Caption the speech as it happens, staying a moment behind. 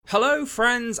Hello,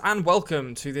 friends, and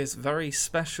welcome to this very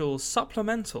special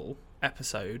supplemental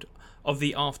episode of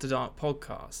the After Dark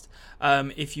podcast.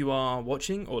 If you are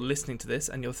watching or listening to this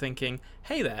and you're thinking,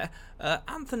 hey there,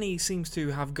 Anthony seems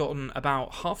to have gotten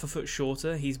about half a foot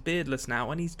shorter, he's beardless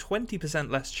now, and he's 20%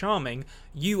 less charming,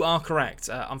 you are correct.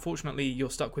 Unfortunately,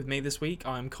 you're stuck with me this week.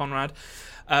 I'm Conrad.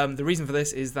 The reason for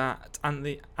this is that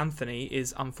Anthony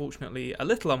is unfortunately a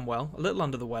little unwell, a little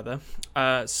under the weather,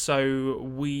 so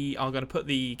we are going to put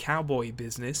the cowboy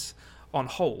business on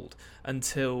hold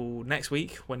until next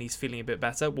week when he's feeling a bit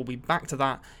better. We'll be back to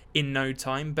that in no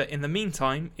time, but in the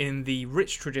meantime, in the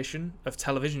rich tradition of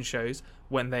television shows,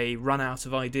 when they run out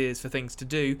of ideas for things to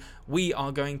do, we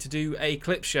are going to do a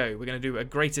clip show. We're going to do a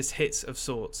greatest hits of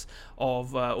sorts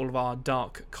of all of our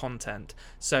dark content.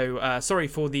 So sorry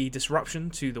for the disruption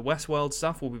to the Westworld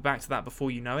stuff. We'll be back to that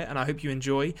before you know it, and I hope you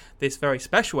enjoy this very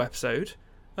special episode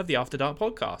of the After Dark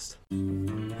podcast.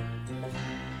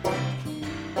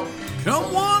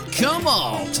 Come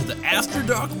on to the After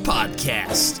Dark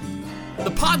podcast.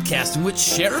 The podcast in which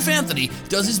Sheriff Anthony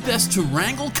does his best to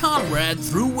wrangle Conrad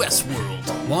through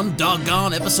Westworld, one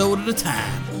doggone episode at a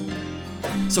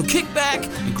time. So kick back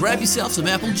and grab yourself some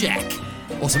Apple Jack,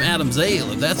 or some Adam's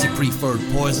Ale if that's your preferred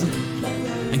poison,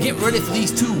 and get ready for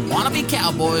these two wannabe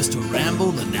cowboys to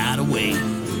ramble the night away.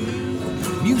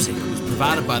 Music was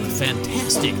provided by the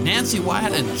fantastic Nancy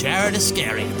Wyatt and Jared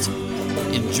Iscariot.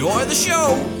 Enjoy the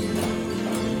show!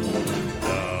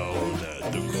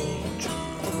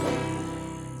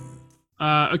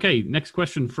 Okay, next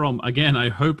question from, again, I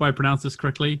hope I pronounced this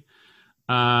correctly.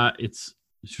 It's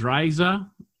Schreiser.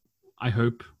 I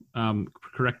hope.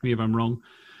 Correct me if I'm wrong.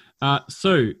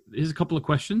 So here's a couple of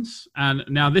questions. And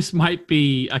now this might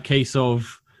be a case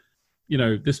of,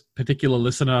 this particular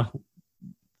listener,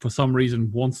 for some reason,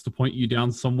 wants to point you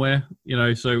down somewhere.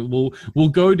 So we'll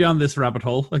go down this rabbit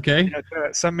hole. Okay. Yeah, do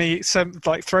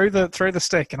it. Throw the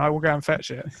stick, and I will go and fetch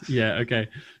it. Yeah. Okay.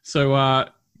 So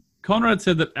Conrad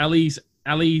said that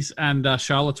Ellie's and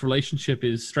Charlotte's relationship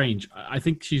is strange. I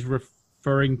think she's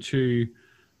referring to.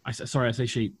 I say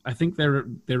she. I think they're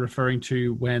referring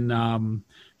to when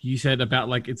you said about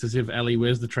like it's as if Ellie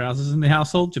wears the trousers in the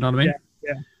household. Do you know what I mean?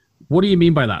 Yeah. What do you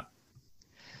mean by that?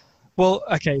 Well,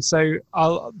 okay. So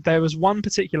there was one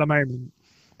particular moment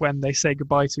when they say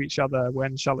goodbye to each other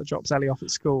when Charlotte drops Ellie off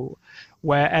at school,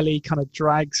 where Ellie kind of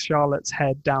drags Charlotte's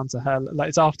head down to her. Like,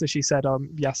 it's after she said,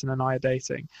 Yasin and I are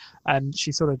dating. And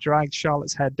she sort of drags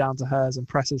Charlotte's head down to hers and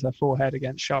presses her forehead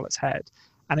against Charlotte's head.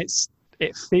 And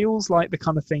it feels like the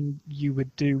kind of thing you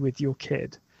would do with your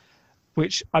kid,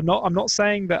 which I'm not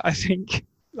saying that I think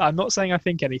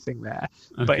anything there,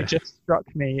 okay. But it just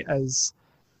struck me as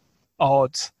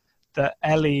odd that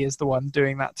Ellie is the one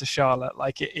doing that to Charlotte.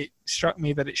 Like it struck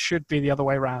me that it should be the other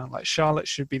way around. Like Charlotte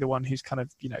should be the one who's kind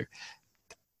of,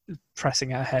 pressing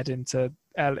her head into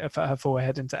her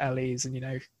forehead into Ellie's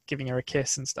and, giving her a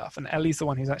kiss and stuff. And Ellie's the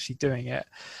one who's actually doing it.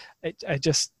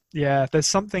 There's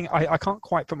something, I can't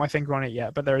quite put my finger on it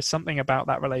yet, but there is something about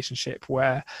that relationship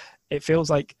where it feels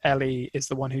like Ellie is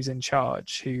the one who's in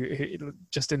charge, who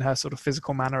just in her sort of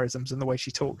physical mannerisms and the way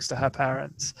she talks to her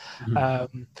parents.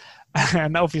 Mm-hmm.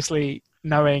 And obviously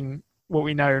knowing what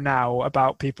we know now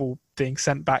about people being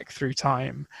sent back through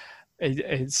time,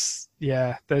 there's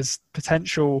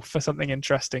potential for something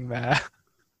interesting there.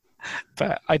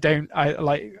 But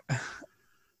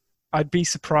I'd be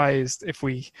surprised if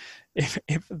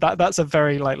that's a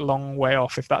very long way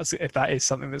off. If that is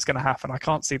something that's going to happen, I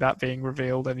can't see that being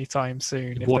revealed anytime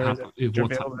soon. What happened?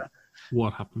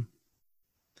 What happened?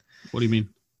 What do you mean?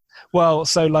 Well,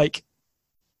 so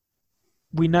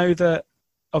we know that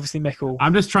obviously Mikkel.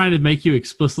 I'm just trying to make you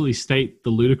explicitly state the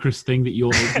ludicrous thing that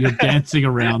you're dancing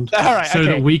around,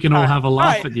 that we can all have a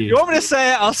laugh at you. You want me to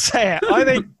say it? I'll say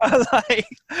it.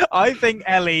 I think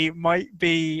Ellie might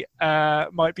be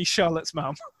Charlotte's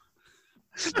mum.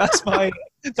 That's my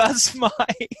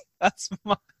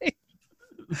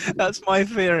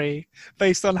theory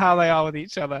based on how they are with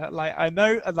each other. I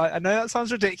know that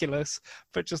sounds ridiculous,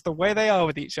 but just the way they are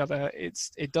with each other,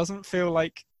 it doesn't feel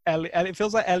like Ellie. It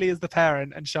feels like Ellie is the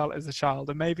parent and Charlotte is the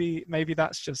child, and maybe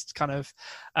that's just kind of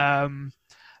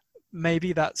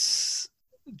maybe that's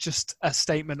just a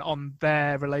statement on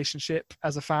their relationship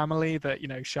as a family, that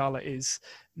Charlotte is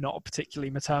not a particularly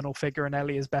maternal figure and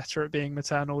Ellie is better at being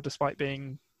maternal despite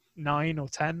being 9 or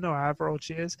 10 or however old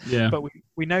she is. Yeah. But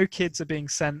we know kids are being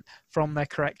sent from their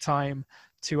correct time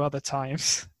to other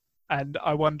times, and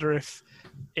I wonder if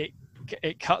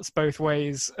it cuts both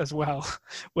ways as well,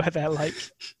 where they're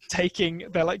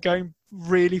going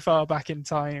really far back in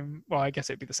time. Well, I guess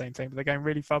it'd be the same thing, but they're going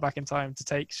really far back in time to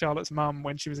take Charlotte's mum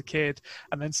when she was a kid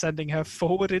and then sending her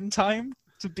forward in time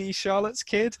to be Charlotte's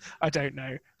kid? I don't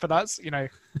know, but that's,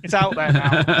 it's out there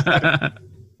now.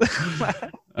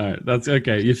 All right, that's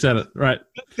okay. You've said it right.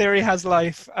 Theory has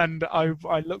life, and I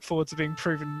look forward to being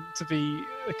proven to be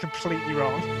completely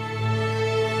wrong.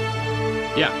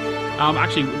 Yeah.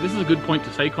 Actually, this is a good point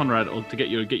to say, Conrad, or to get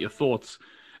your thoughts.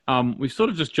 We've sort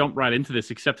of just jumped right into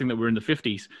this, accepting that we're in the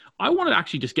 50s. I want to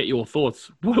actually just get your thoughts.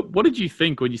 What did you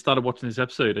think when you started watching this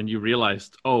episode and you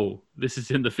realized, oh, this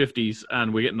is in the 50s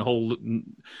and we're getting a whole,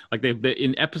 like they're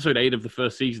in episode 8 of the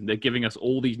first season, they're giving us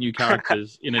all these new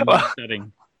characters in a new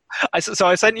setting. So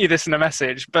I sent you this in a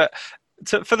message, but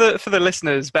for the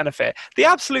listeners' benefit, the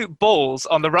absolute balls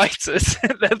on the writers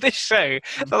of this show,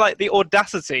 they're like the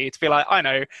audacity to be like, I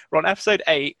know, we're on episode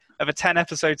 8 of a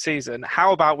 10-episode season.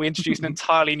 How about we introduce an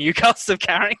entirely new cast of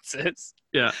characters?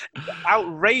 Yeah.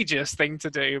 Outrageous thing to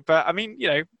do. But I mean,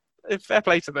 fair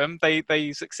play to them.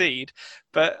 They succeed.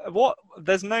 But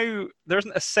there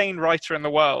isn't a sane writer in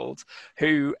the world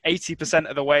who 80%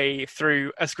 of the way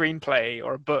through a screenplay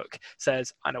or a book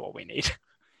says, I know what we need.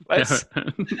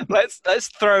 Let's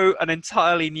throw an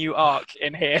entirely new arc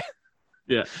in here.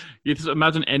 Yeah. You just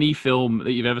imagine any film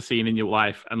that you've ever seen in your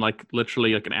life and like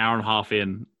literally like an hour and a half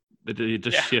in, it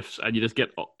just shifts and you just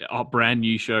get a brand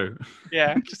new show.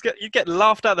 Yeah, you get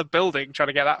laughed out of the building trying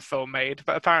to get that film made.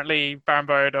 But apparently Baron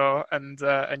Borodor and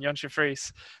Jon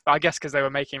Fries, I guess because they were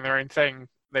making their own thing,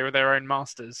 they were their own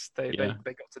masters. They got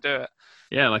to do it.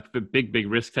 Yeah, like the big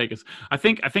risk takers. I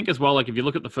think as well, like if you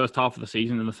look at the first half of the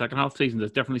season and the second half of the season,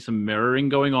 there's definitely some mirroring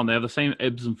going on. They have the same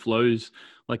ebbs and flows.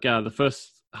 Like the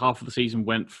first half of the season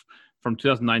went from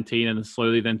 2019 and then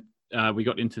slowly then we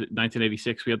got into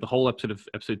 1986. We had the whole episode of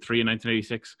episode 3 in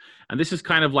 1986. And this is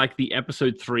kind of like the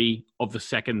episode 3 of the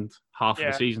second half of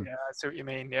the season. Yeah, I see what you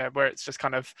mean. Yeah, where it's just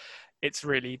kind of, it's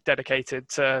really dedicated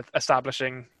to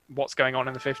establishing what's going on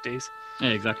in the 50s. Yeah,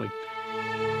 exactly.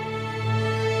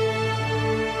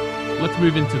 Let's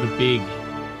move into the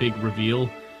big reveal.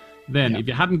 Then, if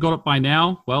you hadn't got it by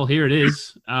now, well, here it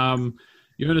is.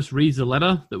 Jonas reads a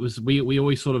letter that was we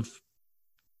always sort of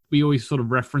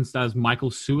referenced as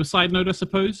Michael's suicide note, I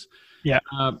suppose. Yeah.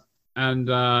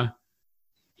 And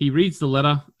he reads the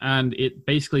letter, and it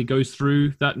basically goes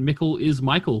through that Mikkel is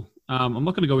Michael. I'm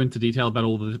not going to go into detail about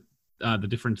all the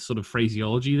different sort of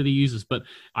phraseology that he uses, but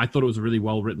I thought it was a really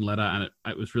well-written letter, and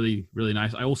it was really, really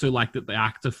nice. I also liked that the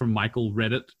actor from Michael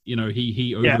read it.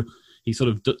 He sort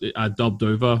of dubbed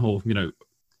over or,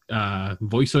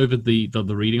 voice over the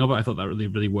reading of it. I thought that really,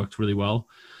 really worked really well.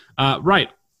 Right.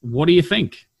 What do you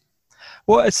think?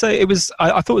 Well, so it was.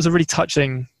 I thought it was a really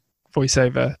touching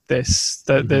voiceover.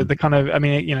 The kind of. I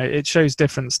mean, it shows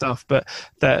different stuff, but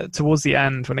towards the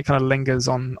end, when it kind of lingers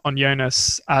on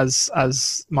Jonas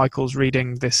as Michael's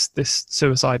reading this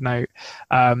suicide note,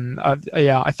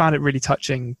 I found it really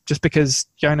touching. Just because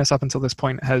Jonas up until this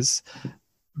point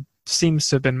seems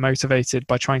to have been motivated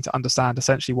by trying to understand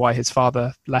essentially why his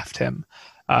father left him,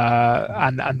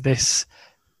 and this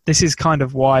is kind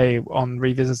of why, on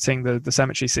revisiting the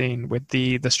cemetery scene with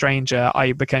the stranger,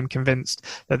 I became convinced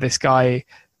that this guy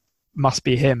must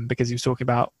be him, because he was talking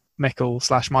about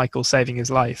Mikkel/Michael saving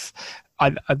his life.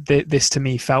 This to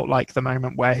me felt like the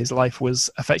moment where his life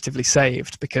was effectively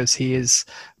saved, because he's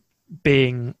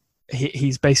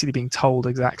basically being told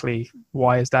exactly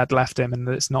why his dad left him, and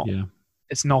that it's not. Yeah.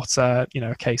 It's not a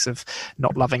case of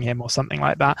not loving him or something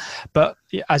like that. But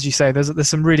as you say, there's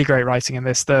some really great writing in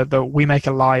this. The we make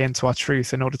a lie into our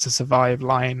truth in order to survive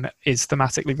line is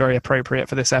thematically very appropriate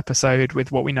for this episode,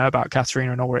 with what we know about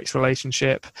Katerina and Ulrich's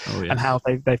relationship, and how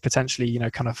they've potentially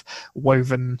kind of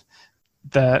woven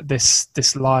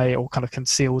this lie, or kind of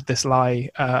concealed this lie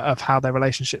of how their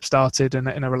relationship started,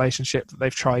 in a relationship that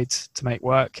they've tried to make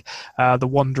work. The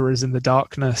Wanderers in the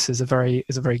Darkness is a very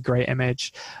great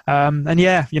image, and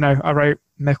I wrote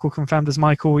Mikkel confirmed as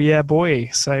Michael, yeah boy.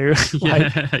 So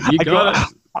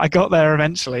I got there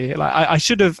eventually. Like I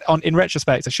should have, in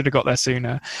retrospect, I should have got there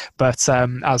sooner. But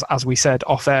as we said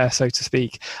off air, so to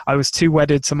speak, I was too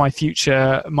wedded to my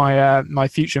future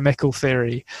Mikkel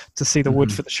theory to see the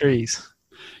wood for the trees.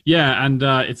 Yeah, and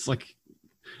it's like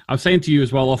I was saying to you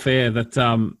as well off air that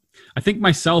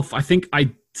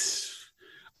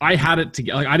I had it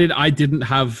together. Like I didn't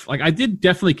have, like, I did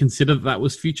definitely consider that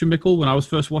was future Mikkel when I was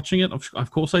first watching it.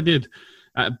 Of course I did.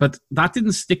 But that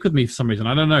didn't stick with me for some reason.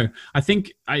 I don't know. I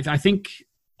think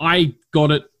I got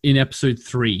it in episode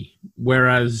 3,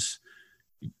 whereas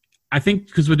I think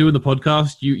because we're doing the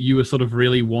podcast, you were sort of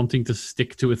really wanting to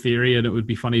stick to a theory, and it would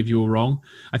be funny if you were wrong.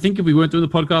 I think if we weren't doing the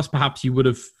podcast, perhaps you would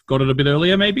have got it a bit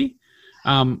earlier, maybe.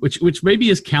 which maybe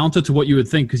is counter to what you would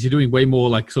think because you're doing way more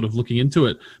like sort of looking into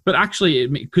it. But actually,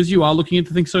 because you are looking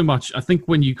into things so much, I think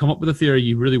when you come up with a theory,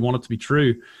 you really want it to be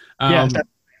true.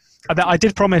 I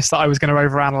did promise that I was going to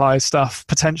overanalyze stuff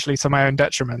potentially to my own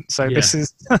detriment. So this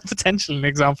is potentially an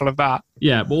example of that.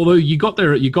 Yeah, but although you got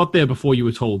there before you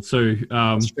were told. So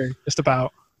that's true. Just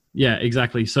about. Yeah,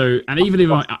 exactly. So, and even if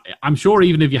I'm sure,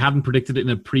 even if you hadn't predicted it in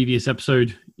a previous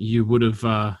episode, you would have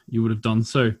done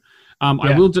so.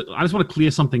 I just want to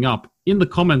clear something up. In the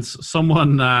comments,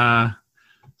 someone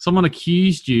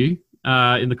accused you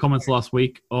in the comments last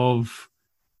week of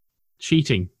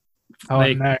cheating. Oh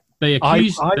no! They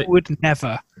accused. I would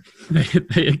never.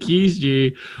 They accused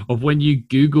you of when you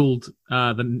Googled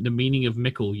the meaning of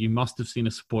Mickle, you must have seen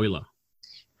a spoiler.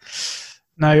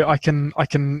 No, I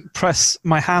can press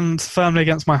my hand firmly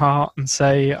against my heart and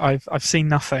say I've seen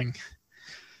nothing.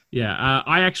 Yeah,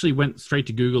 I actually went straight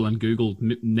to Google and Googled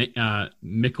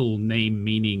Mickle name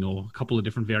meaning or a couple of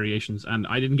different variations, and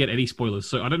I didn't get any spoilers.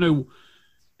 So I don't know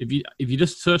if you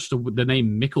just search the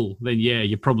name Mickle, then yeah,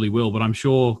 you probably will. But I'm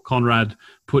sure Conrad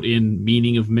put in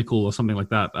meaning of Mickle or something like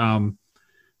that.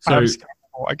 So I just can't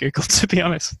remember what I googled, to be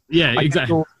honest. Yeah,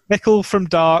 exactly. Mickle from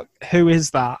Dark. Who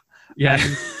is that? Yeah.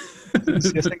 Didn't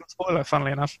see a single spoiler,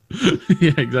 funnily enough.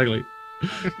 Yeah, exactly.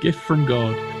 Gift from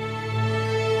God.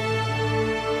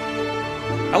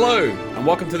 Hello, and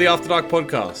welcome to the After Dark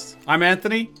podcast. I'm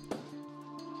Anthony,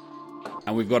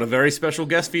 and we've got a very special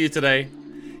guest for you today.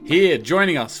 Here,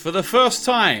 joining us for the first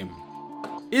time,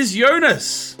 is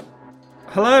Jonas.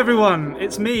 Hello, everyone.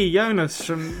 It's me, Jonas,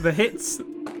 from the hits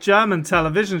German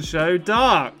television show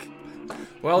Dark.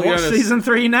 Well, watch Jonas, season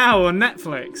 3 now on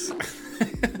Netflix.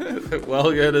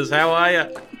 Well, Jonas, how are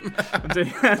you? I'm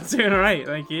doing alright,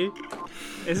 thank you.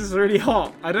 This is really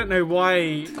hot. I don't know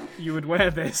why you would wear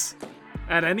this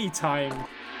at any time.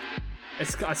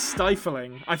 It's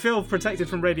stifling. I feel protected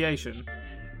from radiation.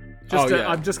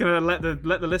 I'm just gonna let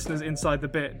the listeners inside the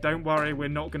bit. Don't worry, we're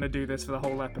not gonna do this for the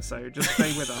whole episode. Just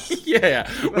stay with us.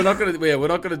 Yeah, we're not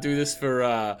gonna do this for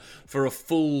a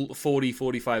full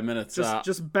 40-45 minutes.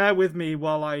 Just bear with me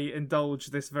while I indulge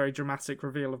this very dramatic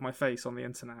reveal of my face on the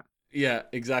internet. Yeah,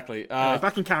 exactly. Anyway,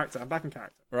 back in character. I'm back in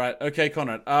character. Right. Okay,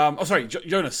 Conrad. Sorry,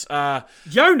 Jonas.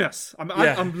 Jonas.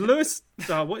 I'm Lewis.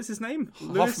 What is his name?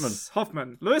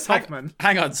 Hoffman. Lewis Hoffman.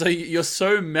 Hang on. So you're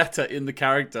so meta in the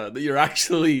character that you're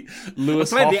actually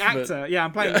Lewis Hoffman. I'm playing the actor. Yeah,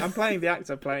 I'm playing the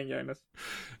actor playing Jonas.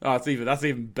 Oh, that's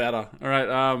even better. All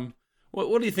right.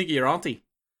 What do you think of your auntie?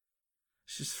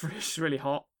 She's really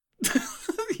hot.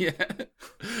 Yeah.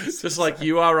 Just like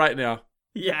you are right now.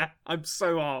 Yeah, I'm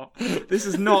so hot. This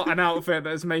is not an outfit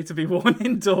that is made to be worn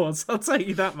indoors. I'll tell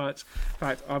you that much.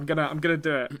 Right, I'm gonna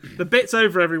do it. The bit's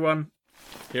over, everyone.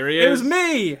 Here he is.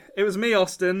 It was me,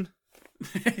 Austin.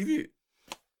 There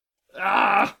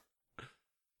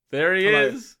he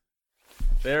is.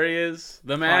 There he is.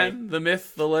 The man, the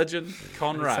myth, the legend,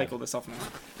 Conrad. Let's take all this off now.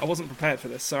 I wasn't prepared for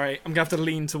this. Sorry, I'm gonna have to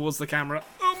lean towards the camera.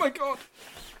 Oh my god.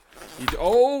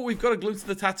 We've got a glimpse of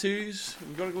the tattoos.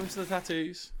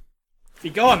 Be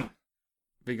gone.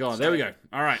 There we go.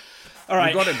 All right.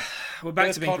 We got him. We're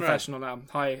back to being professional now.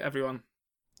 Hi, everyone.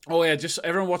 Oh, yeah. Just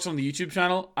everyone watching on the YouTube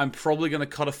channel, I'm probably going to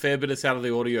cut a fair bit out of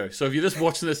the audio. So if you're just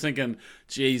watching this thinking,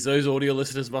 geez, those audio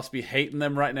listeners must be hating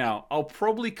them right now, I'll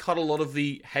probably cut a lot of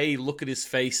the, hey, look at his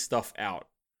face stuff out.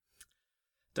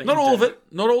 Not all of it.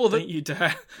 Don't you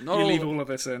dare. You leave all of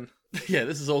this in. Yeah,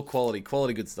 this is all quality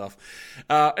good stuff.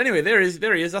 Anyway, there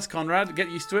he is. That's Conrad.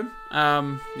 Get used to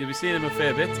him. You'll be seeing him a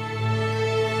fair bit.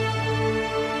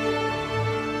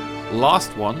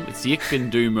 Last one, it's the Ich bin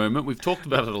du moment. We've talked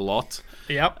about it a lot.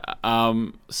 Yep.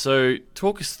 So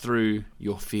talk us through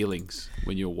your feelings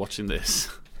when you're watching this.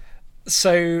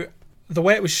 So the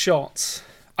way it was shot,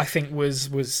 I think was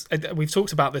we've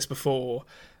talked about this before,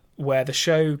 where the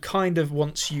show kind of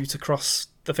wants you to cross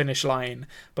the finish line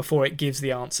before it gives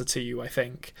the answer to you, I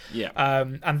think. Yeah.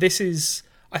 And this is,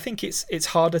 I think it's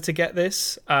harder to get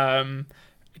this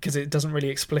because it doesn't really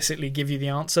explicitly give you the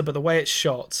answer, but the way it's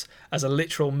shot as a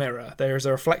literal mirror, there is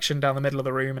a reflection down the middle of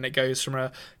the room and it goes from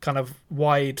a kind of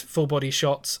wide full body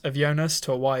shot of Jonas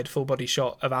to a wide full body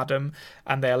shot of Adam,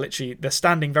 and they're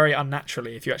standing very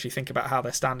unnaturally if you actually think about how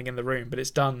they're standing in the room, but it's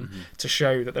done to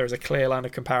show that there is a clear line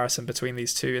of comparison between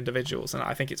these two individuals, and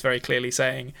I think it's very clearly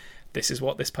saying this is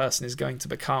what this person is going to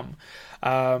become.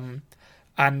 And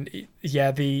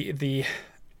yeah, the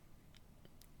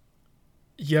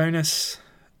Jonas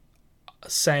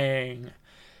saying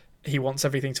he wants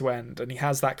everything to end, and he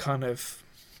has that kind of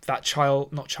that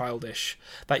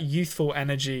youthful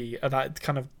energy,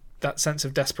 that sense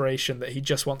of desperation that he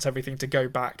just wants everything to go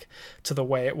back to the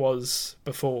way it was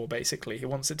before. Basically, he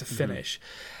wants it to finish.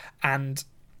 and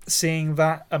seeing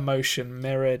that emotion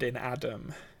mirrored in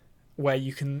Adam, where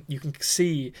you can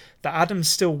see that Adam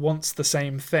still wants the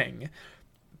same thing,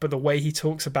 but the way he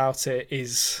talks about it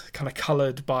is kind of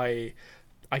coloured by,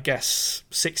 I guess,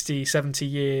 60, 70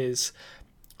 years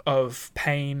of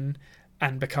pain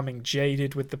and becoming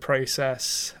jaded with the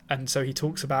process. And so he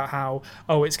talks about how,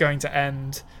 oh, it's going to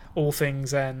end, all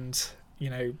things end, you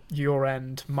know, your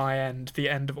end, my end, the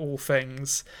end of all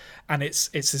things. And it's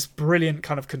this brilliant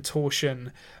kind of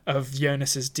contortion of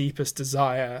Jonas's deepest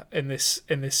desire in this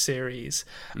series,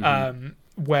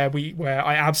 where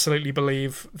I absolutely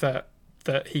believe that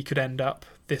he could end up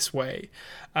this way.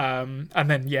 And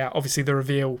then, yeah, obviously the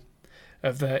reveal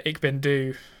of the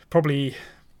Ikbindu, probably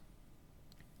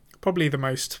the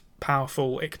most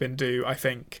powerful Ikbindu, I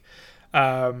think,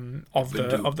 of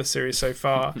the series so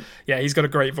far. Yeah, he's got a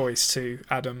great voice too,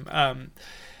 Adam.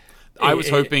 I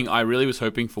really was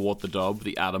hoping for what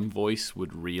the Adam voice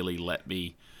would really let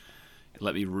me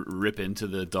rip into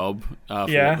the dub what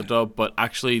the dub, but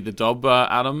actually the dub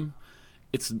Adam,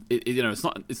 it's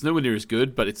nowhere near as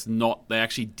good, but it's not. They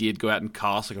actually did go out and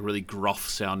cast like a really gruff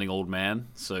sounding old man.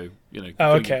 So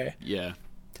okay, yeah.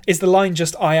 Is the line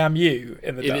just "I am you"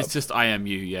 in the dub? It is just "I am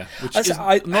you," yeah, which is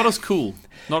not as cool.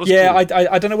 Not as yeah, cool.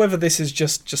 I don't know whether this is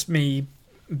just me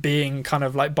being kind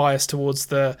of like biased towards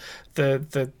the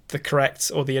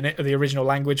correct or the original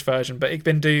language version, but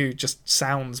Ikbindu just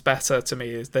sounds better to me.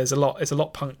 It's a lot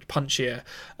punchier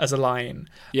as a line.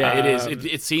 Yeah, it is.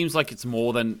 It seems like it's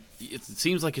more than. It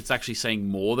seems like it's actually saying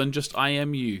more than just "I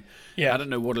am you." Yeah, I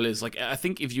don't know what it is. Like, I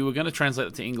think if you were going to translate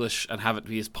it to English and have it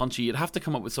be as punchy, you'd have to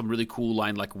come up with some really cool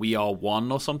line like "We are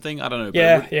one" or something. I don't know.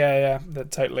 Yeah.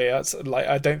 Totally. That's like,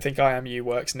 I don't think "I am you"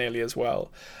 works nearly as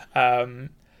well.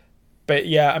 But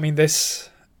yeah, I mean,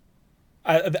 this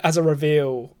as a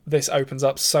reveal, this opens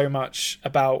up so much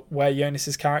about where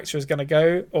Jonas's character is going to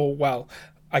go, or well,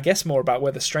 I guess more about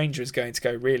where the Stranger is going to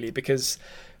go, really, because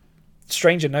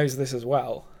Stranger knows this as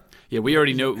well. Yeah, we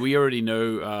already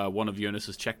know one of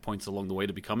Jonas's checkpoints along the way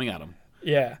to becoming Adam.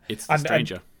 Yeah, it's the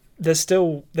Stranger.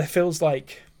 And there feels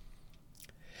like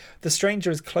the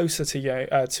Stranger is closer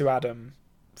to Adam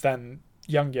than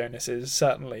young Jonas is.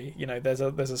 Certainly, you know, there's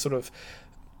a sort of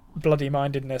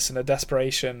bloody-mindedness and a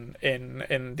desperation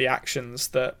in the actions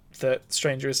that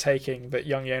Stranger is taking that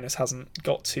young Jonas hasn't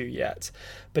got to yet.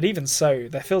 But even so,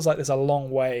 there feels like there's a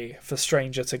long way for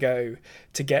Stranger to go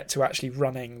to get to actually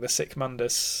running the Sic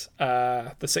Mundus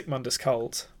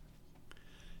cult.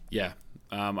 Yeah,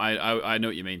 I know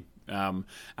what you mean, and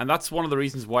that's one of the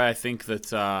reasons why I think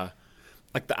that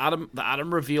like the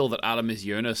Adam reveal that Adam is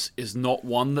Jonas is not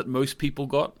one that most people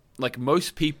got. Like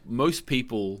most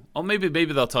people, or maybe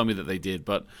they'll tell me that they did,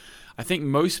 but I think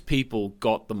most people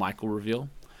got the Michael reveal.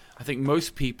 I think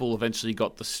most people eventually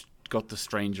got the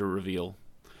Stranger reveal,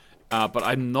 but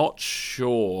I'm not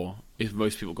sure if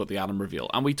most people got the Adam reveal.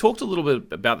 And we talked a little bit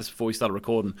about this before we started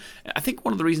recording. I think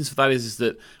one of the reasons for that is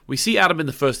that we see Adam in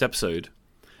the first episode,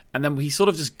 and then he sort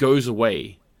of just goes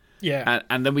away. Yeah,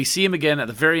 and then we see him again at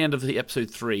the very end of the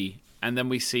episode 3. And then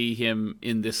we see him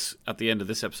at the end of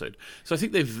this episode. So I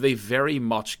think they very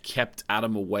much kept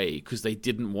Adam away because they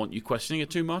didn't want you questioning it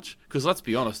too much. Because let's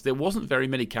be honest, there wasn't very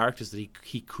many characters that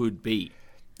he could be.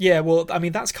 Yeah, well, I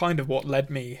mean, that's kind of what led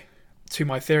me to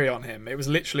my theory on him. It was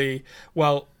literally,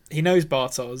 well, he knows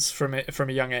Bartos from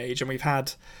a young age, and we've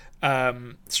had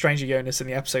Stranger Jonas in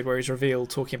the episode where he's revealed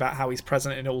talking about how he's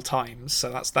present in all times, so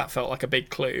that felt like a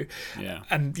big clue. Yeah.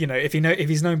 And you know, if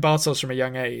he's known Bartos from a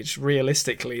young age,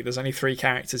 realistically there's only 3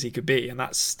 characters he could be, and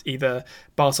that's either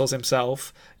Bartos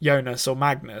himself, Jonas, or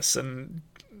Magnus. And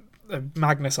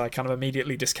Magnus I kind of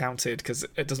immediately discounted because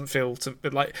it doesn't feel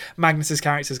like Magnus's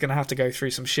character is going to have to go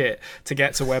through some shit to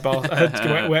get to where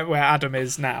where Adam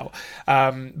is now.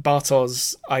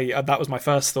 Bartos, that was my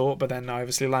first thought, but then I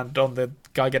obviously landed on the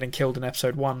guy getting killed in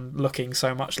episode 1 looking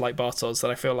so much like Bartos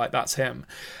that I feel like that's him,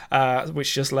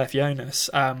 which just left Jonas.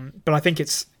 But I think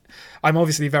I'm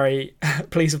obviously very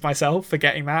pleased with myself for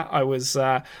getting that. I was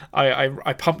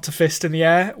I pumped a fist in the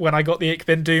air when I got the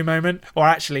Ikbindu moment, or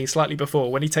actually slightly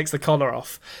before, when he takes the collar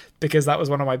off, because that was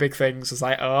one of my big things. Was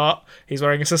like, oh, he's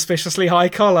wearing a suspiciously high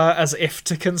collar as if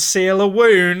to conceal a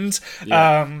wound.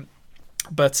 Yeah.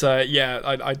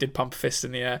 I did pump a fist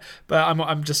in the air, but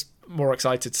I'm just more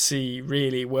excited to see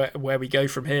really where we go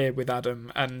from here with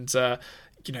Adam and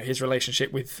his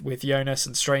relationship with Jonas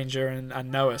and Stranger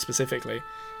and Noah specifically.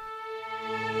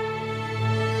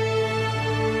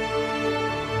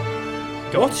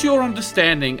 What's your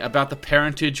understanding about the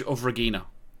parentage of Regina?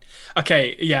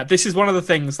 Okay, yeah, this is one of the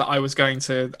things that I was going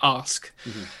to ask.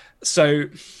 Mm-hmm. So,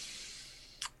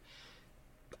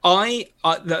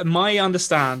 My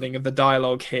understanding of the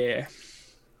dialogue here,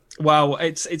 well,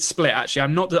 it's split actually.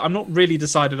 I'm not really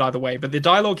decided either way, but the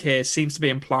dialogue here seems to be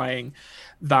implying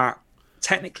that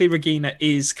technically Regina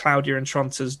is Claudia and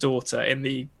Tronta's daughter in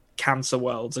the cancer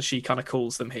worlds, as she kind of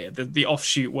calls them here, the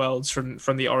offshoot worlds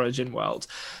from the origin world,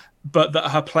 but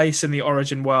that her place in the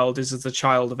origin world is as the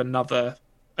child of another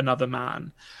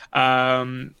man,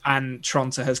 and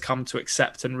Tronta has come to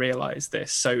accept and realize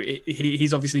this. So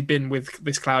he's obviously been with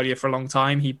this Claudia for a long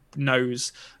time. He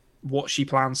knows what she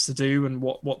plans to do and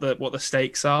what the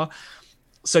stakes are.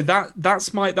 So that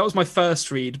was my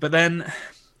first read, but then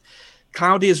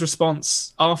Claudia's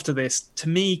response after this to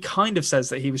me kind of says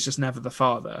that he was just never the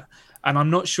father, and I'm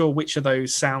not sure which of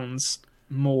those sounds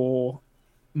more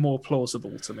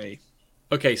plausible to me.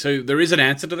 Okay, so there is an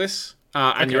answer to this,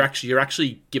 and Okay. you're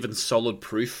actually given solid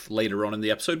proof later on in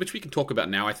the episode, which we can talk about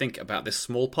now. I think about this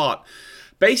small part.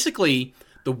 Basically,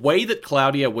 the way that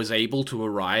Claudia was able to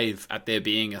arrive at there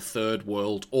being a third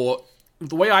world, or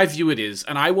the way I view it is,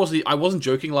 and I wasn't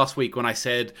joking last week when I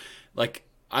said, like,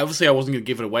 obviously I wasn't going to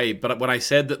give it away, but when I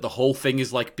said that the whole thing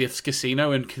is like Biff's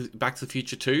Casino and Back to the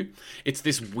Future 2, it's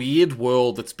this weird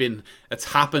world that's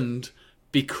happened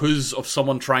because of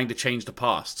someone trying to change the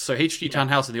past. So H.G.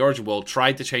 Tannhaus in the origin world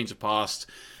tried to change the past,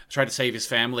 tried to save his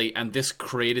family, and this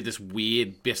created this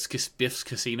weird Biff's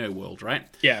Casino world, right?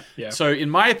 Yeah. So in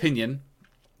my opinion,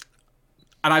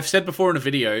 and I've said before in a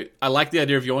video, I like the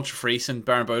idea of Jorn Fries and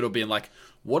Baron Bodor being like,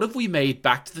 what if we made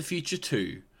Back to the Future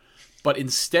 2, but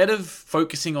instead of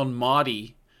focusing on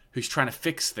Marty, who's trying to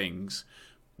fix things,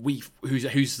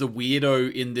 who's the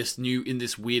weirdo in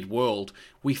this weird world,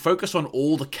 we focus on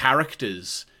all the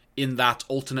characters in that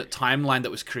alternate timeline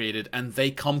that was created, and they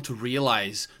come to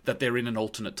realize that they're in an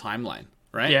alternate timeline,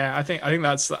 right? Yeah, I think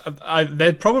that's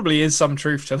there probably is some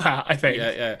truth to that. I think.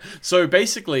 Yeah. So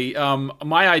basically,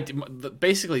 my idea,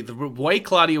 basically, the way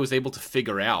Claudia was able to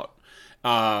figure out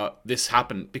this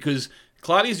happened because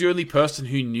Claudia's the only person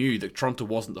who knew that Tronta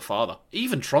wasn't the father.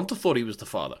 Even Tronta thought he was the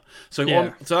father.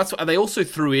 So that's and they also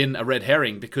threw in a red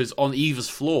herring because on Eva's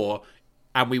floor,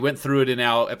 and we went through it in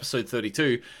our episode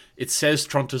 32, it says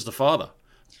Tronta's the father,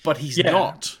 but he's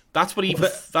not. That's what Eva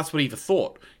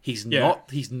thought. He's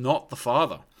not the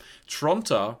father.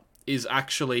 Tronta is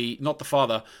actually not the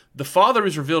father. The father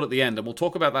is revealed at the end, and we'll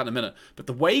talk about that in a minute. But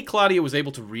the way Claudia was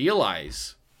able to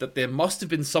realize that there must have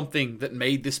been something that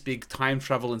made this big time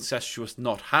travel incestuous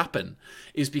knot happen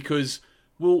is because,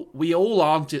 well, we all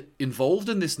aren't involved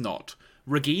in this knot.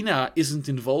 Regina isn't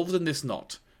involved in this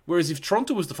knot. Whereas if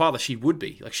Tronta was the father, she would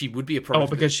be. Like, she would be a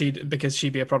product. Oh, because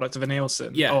she'd be a product of a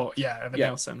Nielsen. Yeah. Oh, yeah, of a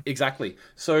Nielsen. Exactly.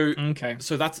 So Okay.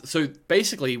 So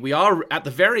basically we are at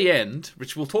the very end,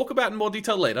 which we'll talk about in more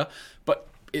detail later, but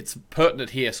it's pertinent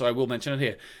here, so I will mention it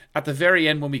here. At the very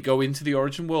end, when we go into the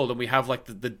origin world and we have like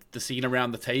the scene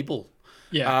around the table,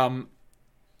 when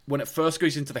it first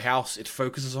goes into the house, it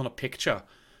focuses on a picture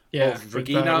of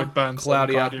Regina, with Burnt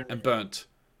Claudia, and Burnt.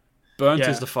 Burnt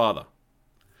is the father.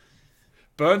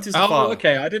 Burnt is the father. Oh,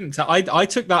 okay. I didn't. I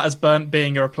took that as Burnt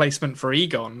being a replacement for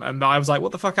Egon, and I was like,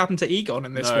 "What the fuck happened to Egon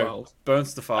in this world?"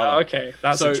 Burnt's the father. Oh, okay,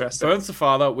 that's interesting. Burnt's the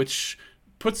father, which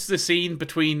puts the scene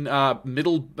between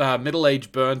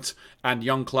middle-aged Burnt and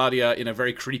young Claudia in a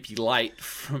very creepy light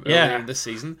from earlier in this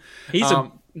season. He's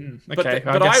okay.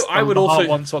 But I would also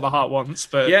wants what the heart wants,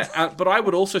 but but I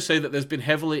would also say that there's been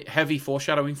heavy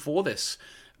foreshadowing for this.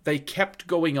 They kept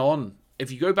going on.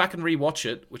 If you go back and rewatch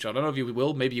it, which I don't know if you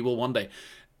will, maybe you will one day.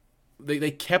 They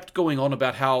kept going on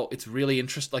about how it's really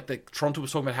interesting. Like Tronta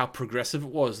was talking about how progressive it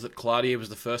was that Claudia was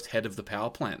the first head of the power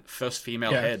plant, first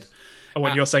female head.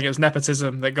 When you're saying it was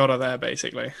nepotism that got her there,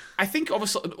 basically. I think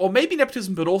obviously, or maybe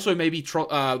nepotism, but also maybe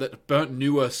that Burnt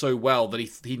knew her so well that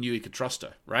he knew he could trust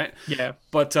her, right? Yeah.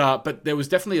 But there was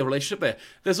definitely a relationship there.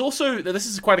 There's also, this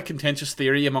is quite a contentious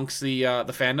theory amongst the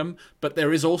fandom, but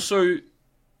there is also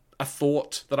a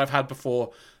thought that I've had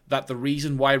before that the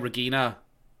reason why Regina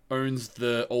owns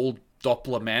the old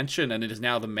Doppler mansion and it is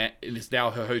now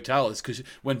her hotel is because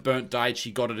when Burnt died,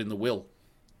 she got it in the will.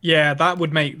 Yeah, that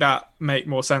would make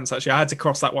more sense, actually. I had to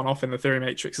cross that one off in the Theory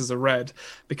Matrix as a red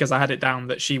because I had it down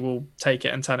that she will take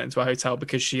it and turn it into a hotel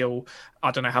because she'll,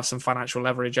 I don't know, have some financial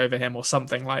leverage over him or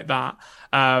something like that.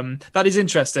 That is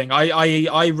interesting.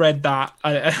 I read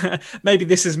that. Maybe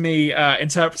this is me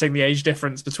interpreting the age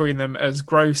difference between them as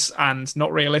gross and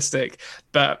not realistic,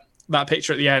 but that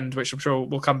picture at the end, which I'm sure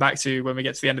we'll come back to when we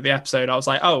get to the end of the episode, I was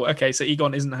like, oh, okay, so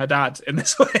Egon isn't her dad in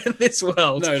this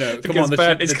world. No, because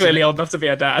Burnt is clearly old enough to be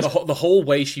her dad. The whole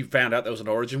way she found out there was an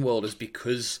origin world is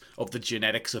because of the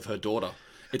genetics of her daughter.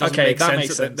 It doesn't make sense.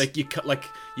 Makes sense.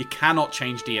 You cannot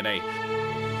change DNA.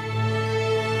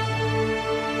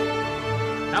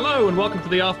 Hello and welcome to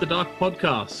the After Dark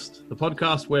podcast, the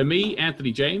podcast where me,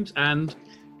 Anthony James, and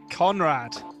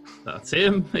Conrad. that's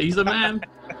him, he's the man.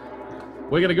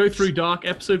 We're going to go through Dark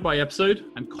episode by episode,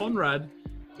 and Conrad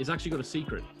has actually got a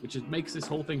secret, which makes this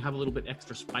whole thing have a little bit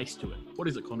extra spice to it. What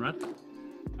is it, Conrad?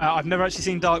 I've never actually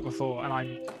seen Dark before,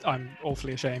 and I'm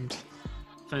awfully ashamed.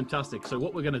 Fantastic. So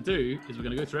what we're going to do is we're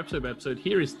going to go through episode by episode,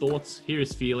 hear his thoughts, hear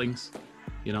his feelings.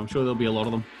 You know, I'm sure there'll be a lot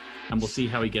of them, and we'll see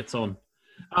how he gets on.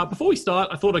 Before we start,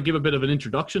 I thought I'd give a bit of an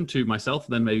introduction to myself,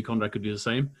 then maybe Conrad could do the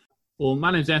same. Well,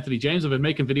 my name's Anthony James. I've been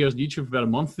making videos on YouTube for about a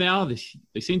month now.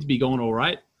 They seem to be going all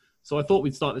right. So I thought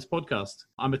we'd start this podcast.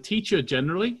 I'm a teacher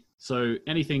generally, so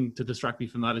anything to distract me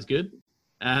from that is good.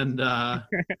 And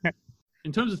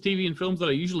in terms of TV and films that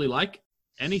I usually like,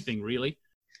 anything really.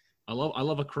 I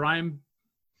love a crime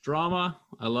drama.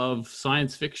 I love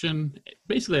science fiction.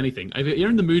 Basically anything. If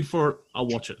you're in the mood for it, I'll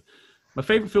watch it. My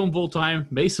favorite film of all time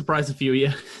may surprise a few of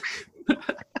you.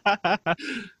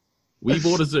 We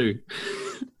Bought a Zoo.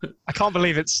 I can't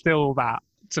believe it's still that,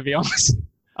 to be honest,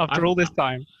 after all this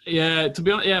time. Yeah, to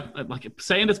be honest, yeah, like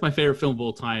saying it's my favorite film of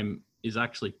all time is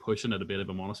actually pushing it a bit, if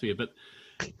I'm honest with you. But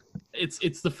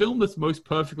it's the film that's most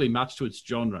perfectly matched to its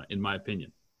genre, in my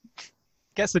opinion.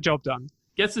 Gets the job done.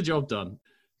 Gets the job done.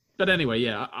 But anyway,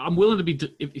 yeah, I'm willing to be.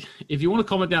 If you want to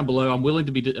comment down below, I'm willing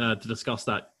to be to discuss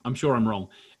that. I'm sure I'm wrong.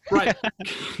 Right,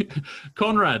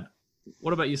 Conrad,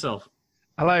 what about yourself?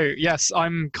 Hello, yes,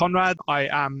 I'm Conrad. I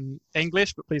am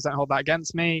English, but please don't hold that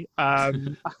against me.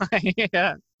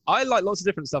 Yeah. I like lots of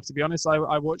different stuff, to be honest.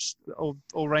 I watch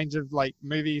all range of like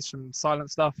movies, from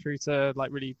silent stuff through to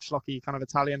like really schlocky kind of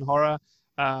Italian horror.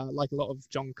 Like a lot of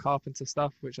John Carpenter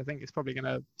stuff, which I think is probably going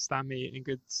to stand me in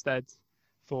good stead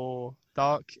for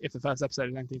Dark if the first episode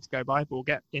is anything to go by. But we'll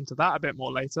get into that a bit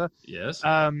more later. Yes.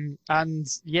 And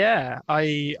yeah,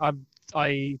 I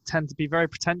tend to be very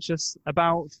pretentious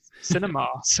about cinema,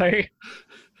 so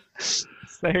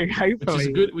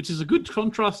hopefully, which is a good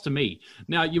contrast to me.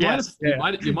 Now you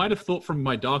might have thought from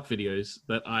my Dark videos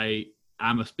that I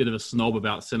am a bit of a snob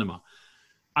about cinema.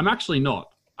 I'm actually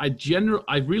not. I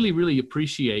really, really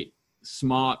appreciate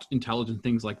smart, intelligent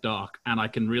things like Dark, and I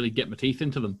can really get my teeth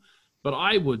into them. But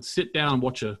I would sit down and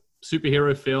watch a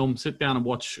superhero film, sit down and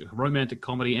watch a romantic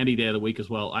comedy any day of the week as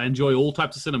well. I enjoy all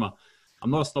types of cinema. I'm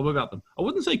not a snob about them. I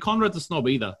wouldn't say Conrad's a snob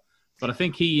either, but I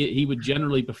think he would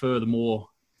generally prefer the more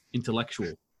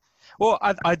intellectual. Well,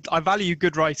 I value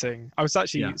good writing. I was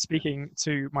actually speaking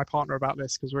to my partner about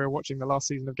this because we were watching the last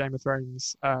season of Game of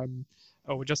Thrones.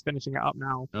 We're just finishing it up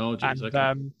now. Oh, geez, and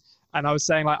okay. And I was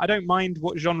saying, like, I don't mind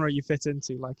what genre you fit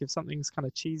into. Like, if something's kind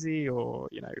of cheesy or,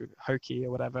 you know, hokey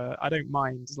or whatever, I don't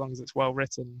mind as long as it's well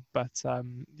written. But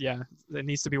yeah, it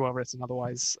needs to be well written.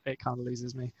 Otherwise, it kind of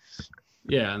loses me.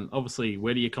 Yeah, and obviously,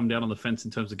 where do you come down on the fence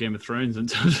in terms of Game of Thrones, in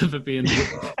terms of it being...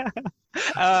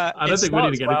 I don't think we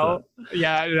need to get into that.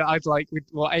 Yeah,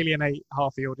 we'll alienate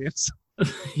half the audience.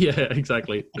 Yeah,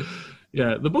 exactly.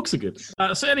 Yeah, the books are good.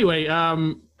 So anyway,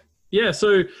 yeah,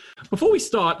 so before we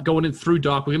start going in through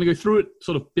Dark, we're going to go through it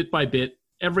sort of bit by bit.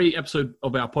 Every episode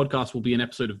of our podcast will be an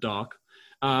episode of Dark.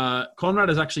 Conrad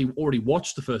has actually already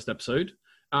watched the first episode.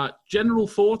 General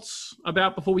thoughts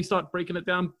about before we start breaking it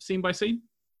down scene by scene?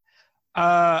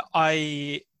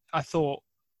 I thought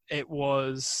it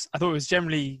was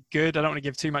generally good. I don't want to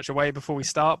give too much away before we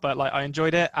start, but like I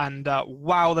enjoyed it, and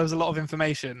wow, there was a lot of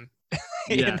information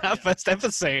in that first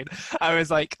episode. I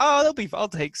was like, oh, I'll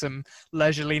take some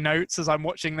leisurely notes as I'm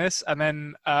watching this, and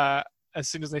then as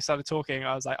soon as they started talking,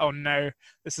 I was like, oh no,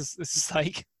 this is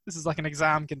like an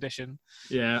exam condition.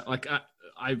 Yeah, like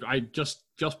I just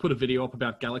put a video up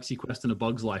about Galaxy Quest and A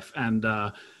Bug's Life, and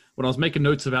when I was making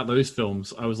notes about those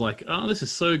films, I was like, oh, this is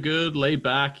so good, laid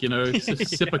back, you know,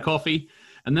 sip of coffee.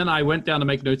 And then I went down to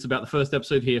make notes about the first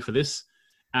episode here for this,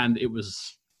 and it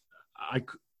was,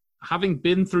 having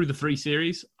been through the 3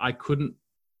 series, I couldn't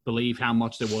believe how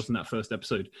much there was in that first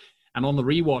episode. And on the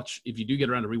rewatch, if you do get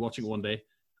around to rewatching it one day,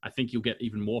 I think you'll get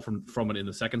even more from it in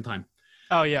the second time.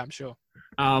 Oh, yeah, I'm sure.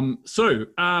 So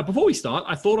before we start,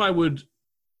 I thought I would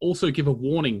also give a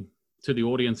warning to the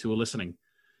audience who are listening.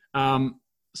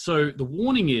 So the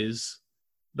warning is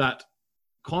that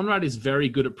Conrad is very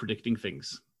good at predicting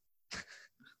things.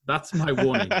 That's my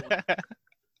warning.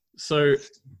 So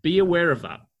be aware of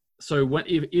that. So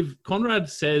if Conrad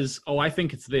says, oh, I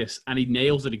think it's this, and he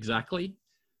nails it exactly,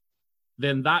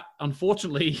 then that,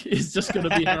 unfortunately, is just going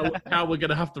to be how we're going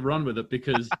to have to run with it.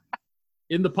 Because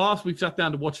in the past, we've sat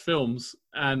down to watch films,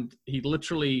 and he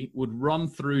literally would run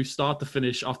through start to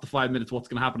finish after 5 minutes what's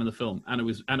going to happen in the film, and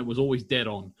it was always dead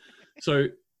on. So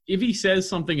if he says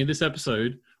something in this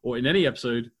episode or in any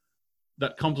episode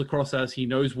that comes across as he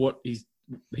knows what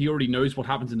he already knows what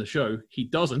happens in the show. He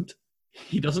doesn't.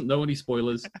 He doesn't know any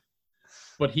spoilers,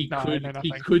 but he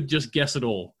could just guess it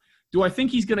all. Do I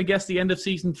think he's going to guess the end of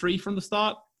season 3 from the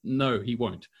start? No, he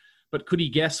won't. But could he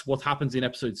guess what happens in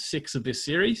episode 6 of this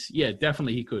series? Yeah,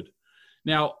 definitely he could.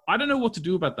 Now, I don't know what to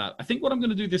do about that. I think what I'm going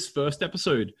to do this first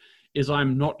episode is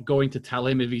I'm not going to tell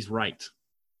him if he's right.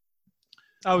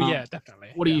 Oh yeah, definitely.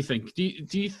 What do you think? Do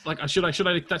you like? Should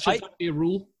that be a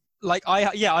rule? Like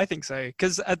I think so.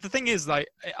 Because the thing is, like,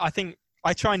 I think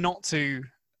I try not to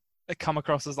come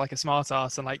across as like a smart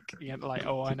ass and like, you know, like,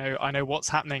 oh, I know what's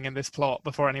happening in this plot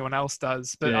before anyone else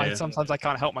does. But sometimes I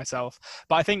can't help myself.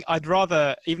 But I think I'd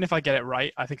rather, even if I get it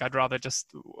right, I think I'd rather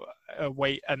just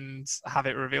wait and have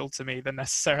it revealed to me than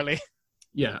necessarily.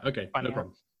 Yeah. Okay. No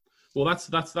problem. Well, that's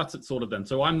it sorted then.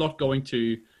 So I'm not going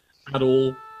to at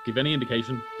all give any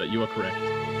indication that you are correct.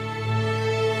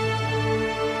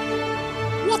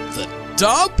 What the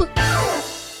dub?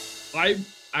 I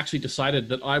actually decided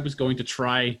that I was going to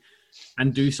try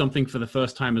and do something for the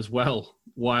first time as well,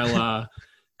 while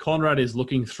Conrad is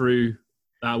looking through,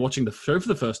 watching the show for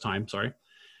the first time. Sorry.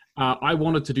 I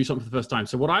wanted to do something for the first time.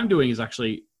 So what I'm doing is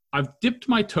actually, I've dipped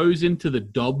my toes into the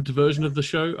dubbed version of the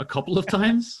show a couple of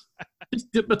times. Just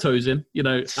dip my toes in. You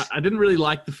know, I didn't really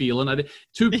like the feeling.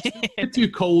 Too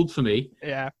cold for me.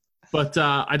 Yeah. But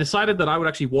I decided that I would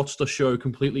actually watch the show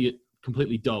completely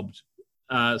dubbed.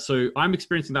 So I'm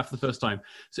experiencing that for the first time.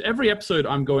 So every episode,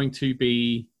 I'm going to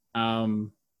be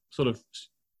sort of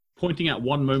pointing out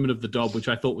one moment of the dub which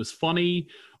I thought was funny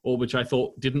or which I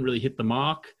thought didn't really hit the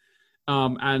mark.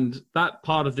 And that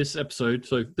part of this episode,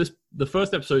 so the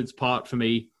first episode's part for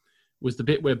me was the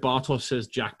bit where Bartos says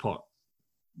jackpot.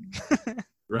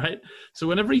 Right? So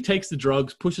whenever he takes the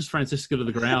drugs, pushes Francisco to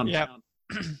the ground. Yep.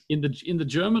 In the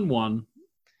German one,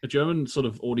 a German sort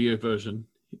of audio version,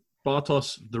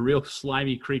 Bartos, the real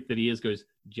slimy creep that he is, goes,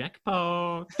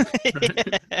 jackpot.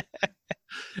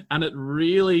 And it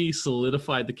really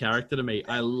solidified the character to me.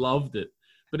 I loved it.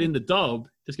 But in the dub,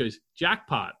 it just goes,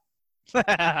 jackpot.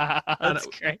 That's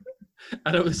great.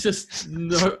 And it was just,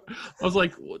 I was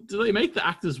like, do they make the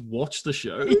actors watch the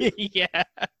show? Yeah.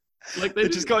 Like they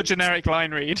just got a generic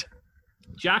line read.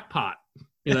 Jackpot,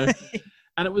 you know?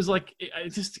 And it was like,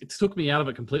 it took me out of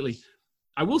it completely.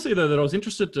 I will say, though, that I was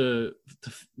interested to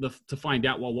find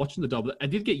out while watching the dub. I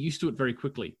did get used to it very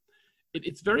quickly.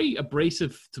 It's very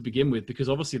abrasive to begin with because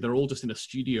obviously they're all just in a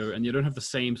studio and you don't have the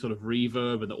same sort of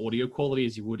reverb and the audio quality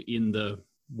as you would in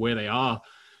where they are.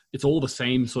 It's all the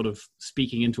same sort of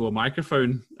speaking into a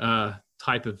microphone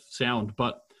type of sound,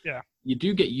 but you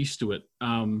do get used to it.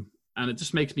 And it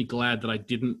just makes me glad that I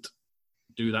didn't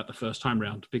do that the first time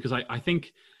round because I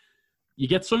think you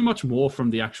get so much more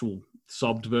from the actual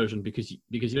subbed version because you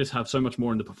just have so much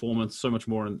more in the performance, so much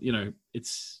more in, you know,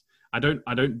 I don't.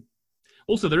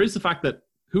 Also, there is the fact that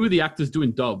who are the actors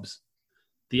doing dubs?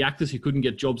 The actors who couldn't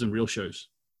get jobs in real shows.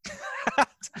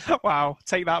 Wow,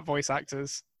 take that, voice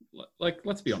actors. Like,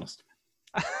 let's be honest.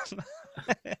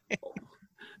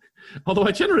 Although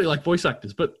I generally like voice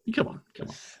actors, but come on.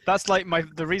 That's like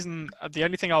the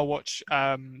only thing I'll watch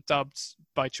dubbed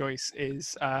by choice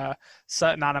is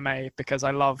certain anime because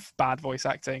I love bad voice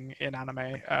acting in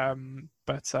anime.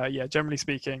 But generally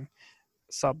speaking,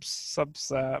 subs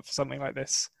for something like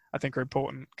this I think are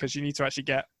important because you need to actually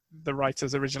get the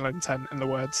writer's original intent in the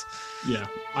words. Yeah,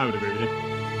 I would agree with you.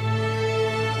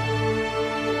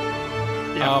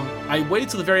 Yeah. I waited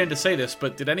till the very end to say this,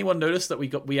 but did anyone notice that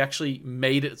we actually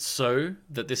made it so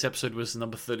that this episode was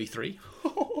number 33?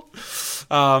 It's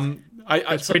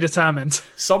predetermined.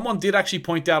 Someone did actually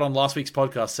point out on last week's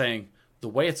podcast saying, the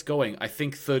way it's going, I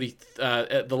think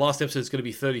the last episode is going to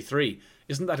be 33.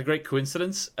 Isn't that a great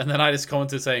coincidence? And then I just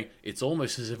commented saying, it's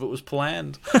almost as if it was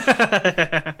planned.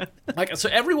 So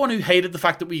everyone who hated the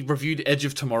fact that we reviewed Edge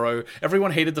of Tomorrow,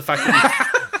 everyone hated the fact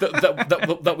that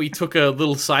that we took a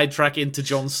little sidetrack into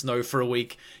Jon Snow for a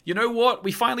week. You know what?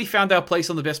 We finally found our place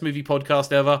on the best movie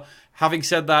podcast ever. Having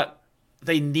said that,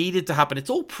 they needed to happen. It's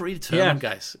all predetermined,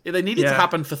 guys. They needed to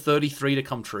happen for 33 to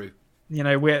come true.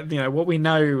 What we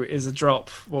know is a drop.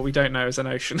 What we don't know is an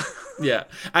ocean. Yeah.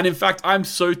 And in fact, I'm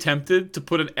so tempted to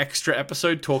put an extra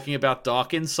episode talking about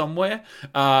Darkin somewhere,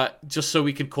 just so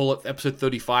we can call it episode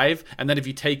 35. And then if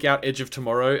you take out Edge of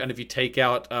Tomorrow and if you take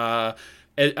out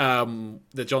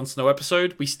the Jon Snow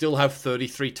episode, we still have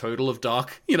 33 total of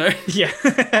Dark. You know, Yeah.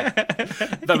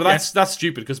 that's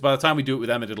stupid because by the time we do it with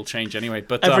Emmett, it'll change anyway.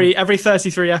 But Every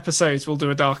 33 episodes, we'll do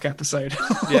a Dark episode.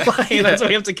 Yeah. That's what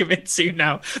we have to commit to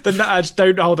now.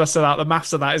 Don't hold us to that. The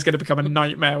maths of that is going to become a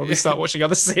nightmare when we start watching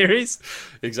other series.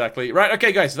 Exactly. Right.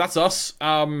 Okay, guys, that's us.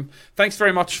 Thanks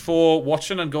very much for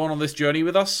watching and going on this journey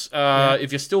with us.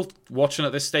 If you're still watching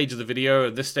at this stage of the video,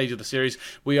 at this stage of the series,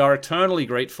 we are eternally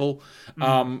grateful.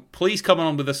 Please come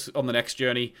on with us on the next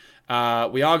journey. We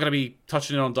are going to be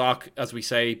touching in on Dark, as we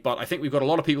say, but I think we've got a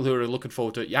lot of people who are looking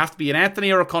forward to it. You have to be an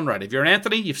Anthony or a Conrad. If you're an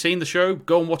Anthony, you've seen the show,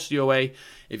 go and watch the OA.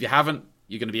 If you haven't,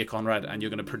 you're going to be a Conrad and you're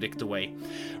going to predict away.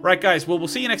 Right, guys, well, we'll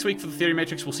see you next week for the Theory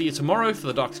Matrix. We'll see you tomorrow for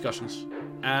the Dark discussions.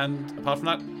 And apart from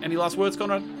that, any last words,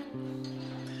 Conrad?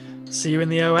 See you in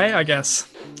the OA, I guess.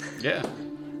 Yeah.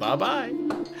 Bye-bye.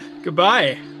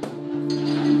 Goodbye.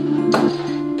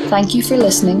 Thank you for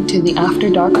listening to the After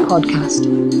Dark podcast.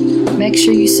 Make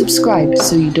sure you subscribe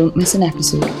so you don't miss an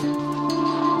episode.